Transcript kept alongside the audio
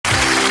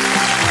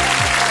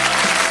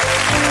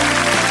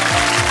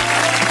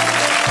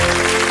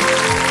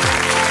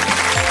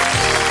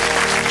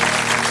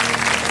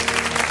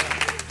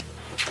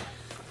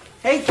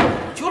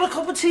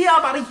here,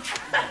 buddy.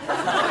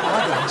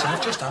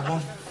 I've just had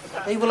one.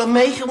 Hey, well, I'm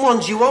making one.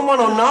 Do you want one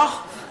or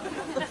not?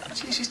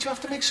 Jesus, do you have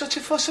to make such a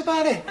fuss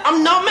about it?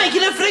 I'm not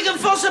making a friggin'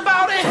 fuss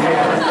about it.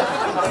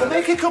 Well,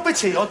 make a cup of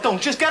tea or don't.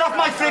 Just get off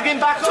my friggin'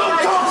 back.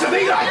 Don't talk to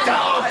me like that.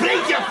 I'll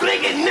break your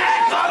friggin'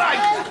 neck, all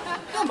right?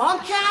 Come on,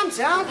 calm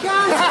down,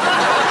 calm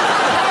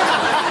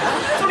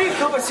down. It's only a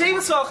cup of tea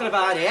we're talking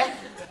about here.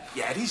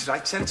 Yeah, he's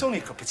right, Sir. It's only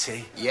a cup of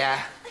tea.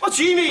 Yeah. What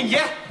do you mean,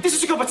 yeah? This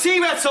is a cup of tea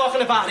we're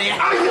talking about here.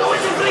 I know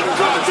it's a friggin'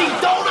 cup of tea,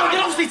 don't I? You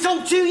obviously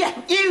don't, do you?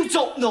 You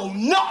don't know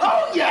nothing.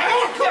 Oh, yeah?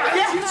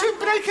 Yeah. You two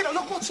break it.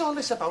 Look, what's all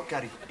this about,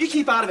 Gary? You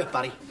keep out of it,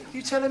 Barry.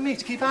 You telling me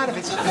to keep out of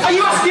it? Are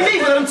you asking me,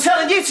 but I'm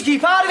telling you to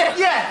keep out of it?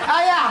 Yeah,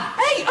 I am.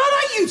 Hey, all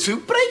right, you two,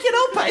 break it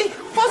up, eh?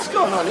 What's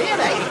going on here,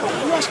 eh?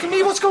 You asking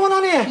me what's going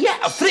on here? Yeah,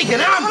 a friggin'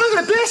 am. I'm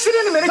going to burst it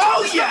in a minute.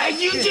 Oh, yeah,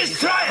 you just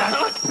try it.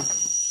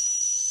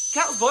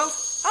 Kettle's boiled.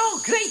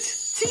 Oh, great.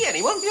 Tea,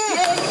 anyone?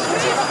 Yeah.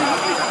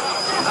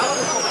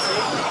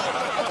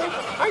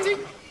 I do.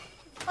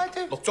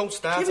 Look, don't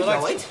start, Here we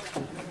go, eh?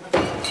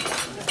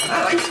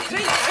 All right,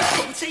 great. Nice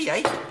cup of tea,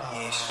 eh?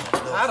 Yes.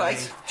 All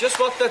right. Just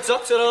what the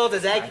doctor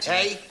orders, eh?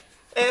 Hey.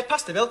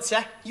 Pass the milk,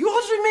 sir. You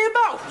ordering me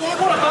about? Yeah,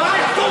 what about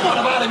it? Don't what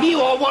about him, you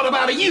or what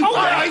about you? All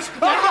right.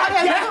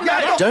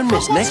 Yeah. Don't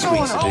miss next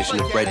week's edition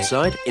of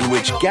Breadside, in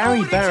which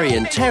Gary, Barry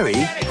and Terry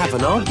have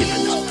an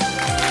argument.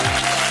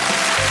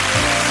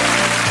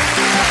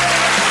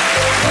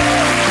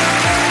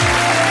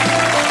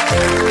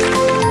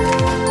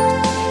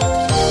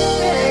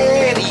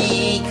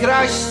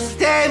 Cross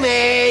the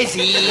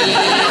Mersey,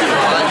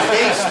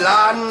 this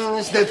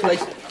land's the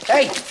place.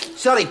 Hey,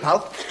 sorry,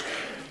 pal.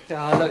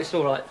 Oh, look, it's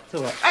all right,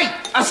 Hey,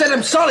 I said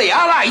I'm sorry,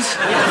 all right?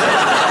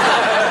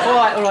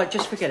 All right,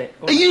 just forget it.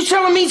 Are you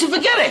telling me to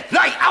forget it?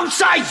 Right,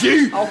 outside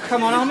you! Oh,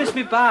 come on, I'll miss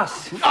me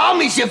bus. I'll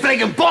miss your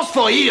friggin' boss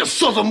for you, you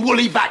southern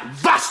woolly back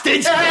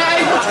bastard!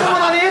 Hey, what's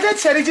going on here then,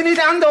 Terry? Do you need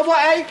a hand or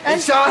what, eh?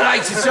 It's all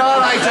right,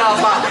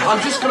 Alma.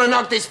 I'm just gonna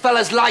knock this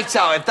fella's lights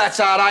out, if that's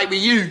all right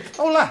with you.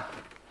 Hold on.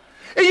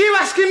 Are you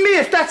asking me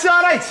if that's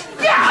all right?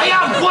 Yeah, I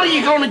am. What are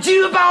you gonna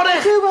do about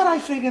it? Do what I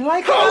friggin'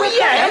 like. Oh,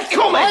 yeah,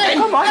 come on, then.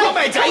 Come on, Come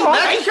on,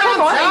 What's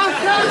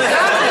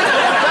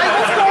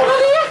going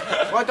on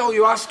here? Why don't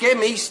you ask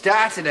him? He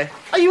started it.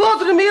 Are you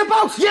ordering me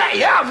about?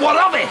 Yeah, what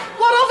of it?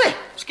 What of it?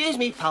 Excuse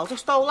me, pal,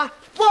 just stole that.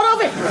 What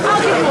of it?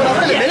 I'll give you one of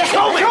it in a minute.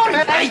 Come on,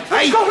 hey.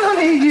 What's going on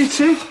here, you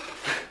two?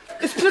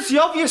 It's pretty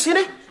obvious, isn't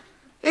it?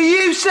 Are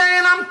you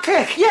saying I'm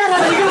pick? Yeah,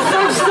 that's what you're going to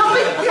try and stop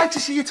me. I'd like to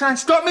see you try and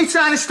stop me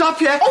trying to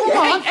stop you.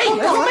 Hey,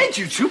 what made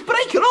you two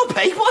break it up,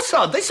 eh? What's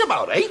all this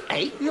about, eh?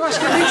 You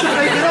asking me to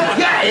break it up?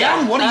 Yeah, I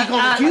am. What are you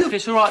going to If do?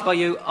 it's all right by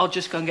you, I'll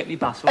just go and get me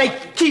bus. Hey,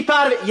 keep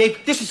out of it, you.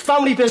 This is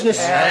family business.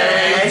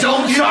 Hey,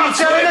 don't try to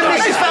Tell them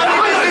this is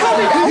family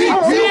business.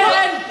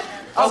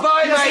 Oh,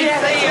 bye, mate.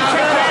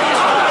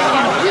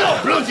 You're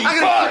bloody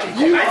fuck.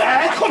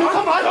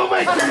 Come on,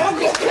 mate.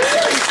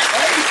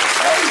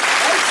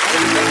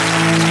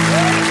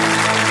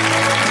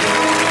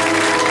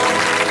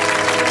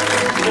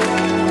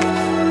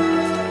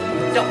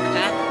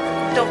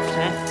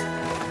 Doctor,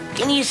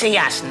 can you see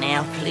us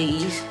now,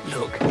 please?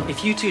 Look,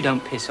 if you two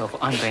don't piss off,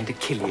 I'm going to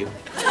kill you.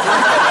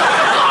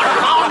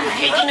 I'll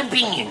take an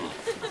opinion.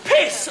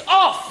 Piss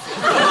off!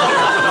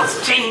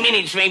 It's 10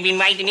 minutes we've been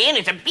waiting here, and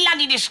it's a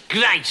bloody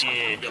disgrace.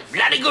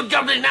 Bloody good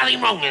job there's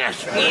nothing wrong with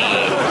us.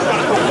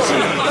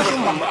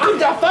 I'm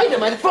that fighter,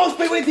 mate. Both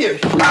be with you.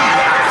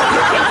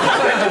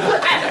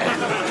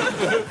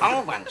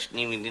 I once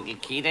knew a little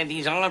kid had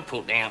his eye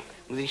put out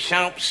with a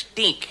sharp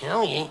stick.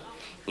 Oh, yeah?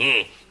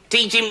 Yeah.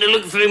 Teach him to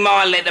look through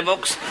my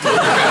letterbox.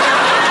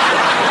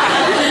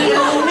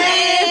 You'll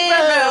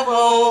never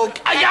walk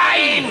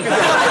Again!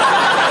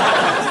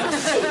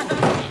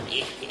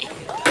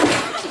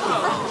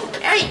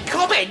 Hey,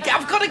 come in.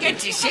 I've got to get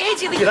to say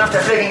to You'll have to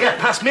friggin' get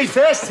past me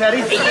first,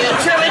 Terry. Are you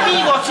telling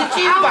me what to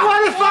do, And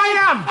what if I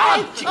am?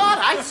 All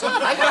right.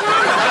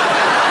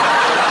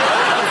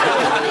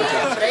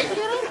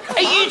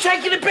 Are you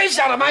taking the piss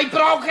out of my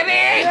broken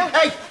ear?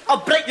 Hey,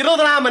 I'll break your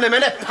other arm in a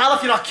minute, pal,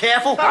 if you're not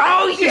careful.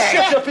 Oh, yeah.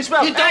 Shut up as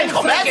well. You don't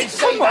come back and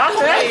say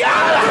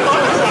that.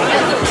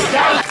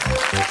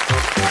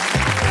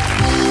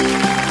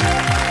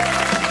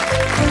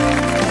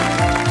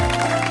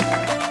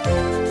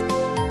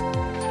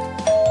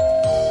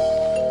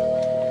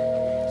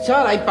 It's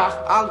all right, Bach.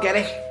 I'll get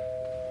it.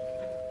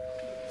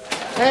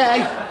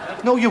 Hey.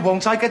 No, you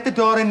won't. I get the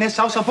door in this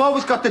house. I've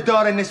always got the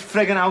door in this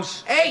friggin'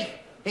 house. Hey,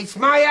 it's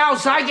my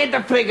house. I get the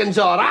friggin'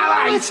 door. All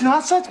right. No, it's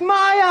not. It's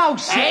my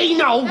house. Hey,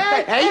 no.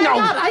 Hey, no. All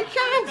right,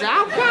 calm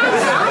down.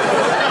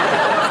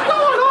 What's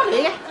going on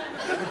here?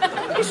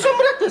 Is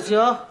somebody at the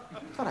door?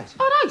 All right.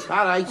 All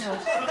right. Hey.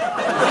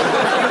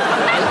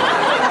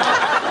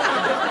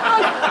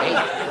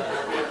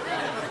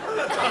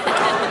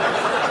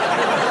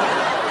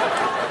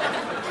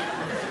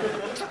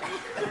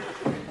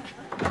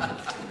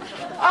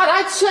 All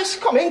right, sis,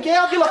 come in,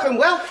 girl. You're looking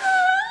well.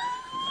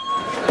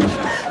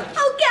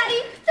 Oh,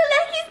 Gary, the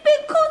leggy's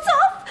been cut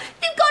off.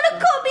 They've got to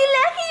cut me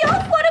leggy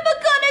off. What am I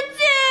gonna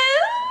do?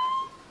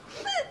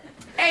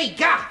 Hey,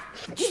 Gav,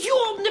 did you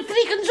open the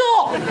flick freaking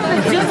door.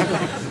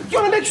 You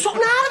want to make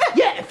something out of it?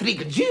 Yeah,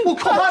 freaking you. Well,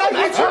 come on,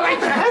 it's all right.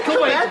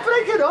 Come on,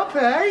 break it up,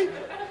 eh?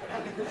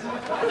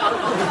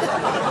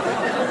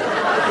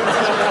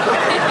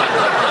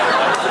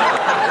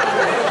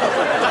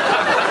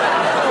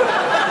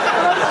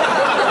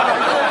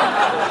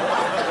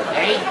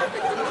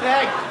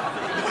 Hey.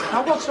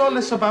 Now, what's all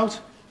this about?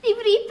 They've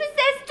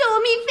repossessed all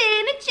me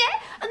furniture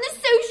and the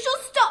social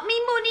stopped me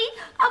money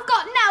I've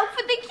got now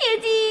for the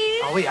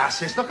kiddies. Oh, yeah,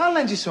 sis. Look, I'll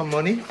lend you some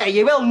money. Hey,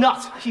 you will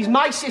not. She's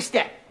my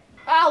sister.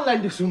 I'll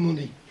lend her some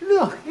money.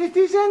 Look, if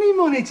there's any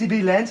money to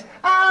be lent,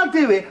 I'll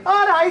do it.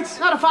 All right.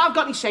 Not if I've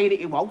got any saying it,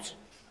 you won't.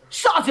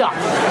 Sod off.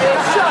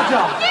 Shut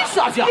up. You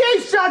sod off. You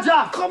shut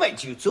up. Come on,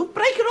 you two.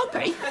 Break it up,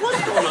 eh?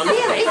 What's going on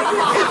here, eh?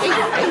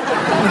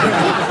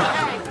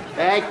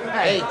 Hey.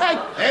 Now,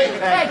 hey.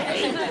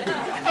 Hey.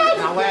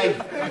 All right.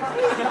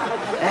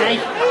 Hey.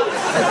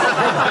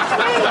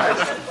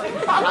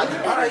 I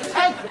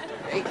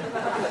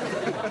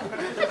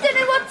don't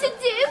know what to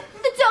do.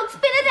 The dog's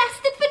been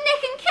arrested for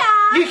nicking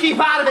cars. You keep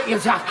out of it, you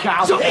daft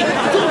cow. Don't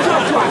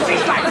talk to her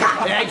face like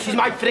that. Hey, she's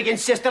my friggin'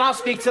 sister. I'll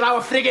speak to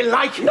our friggin'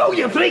 like. No,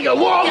 you friggin'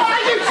 won't.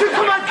 Yeah, you two,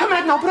 come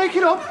on, now, break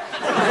it up.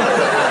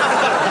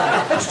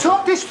 Let's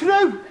talk this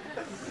through.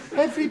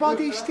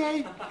 Everybody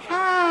stay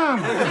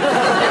calm.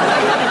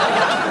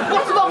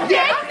 What's wrong?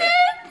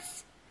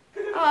 Pregnant!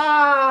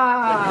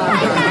 Ah.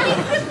 My nanny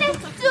from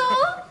next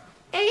door.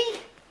 Hey,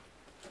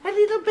 a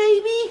little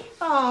baby.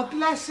 Oh,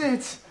 bless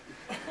it.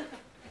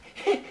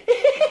 Hey,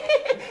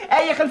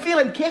 you can feel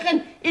him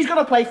kicking. He's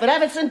gonna play for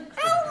Everton. Oh,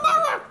 no,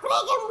 I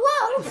friggin'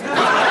 won't.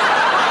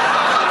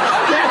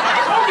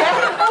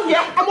 Oh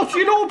yeah. How much do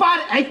you know about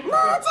it, eh?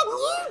 More than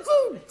you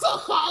do,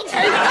 dickhead.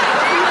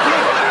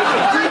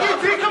 Hey.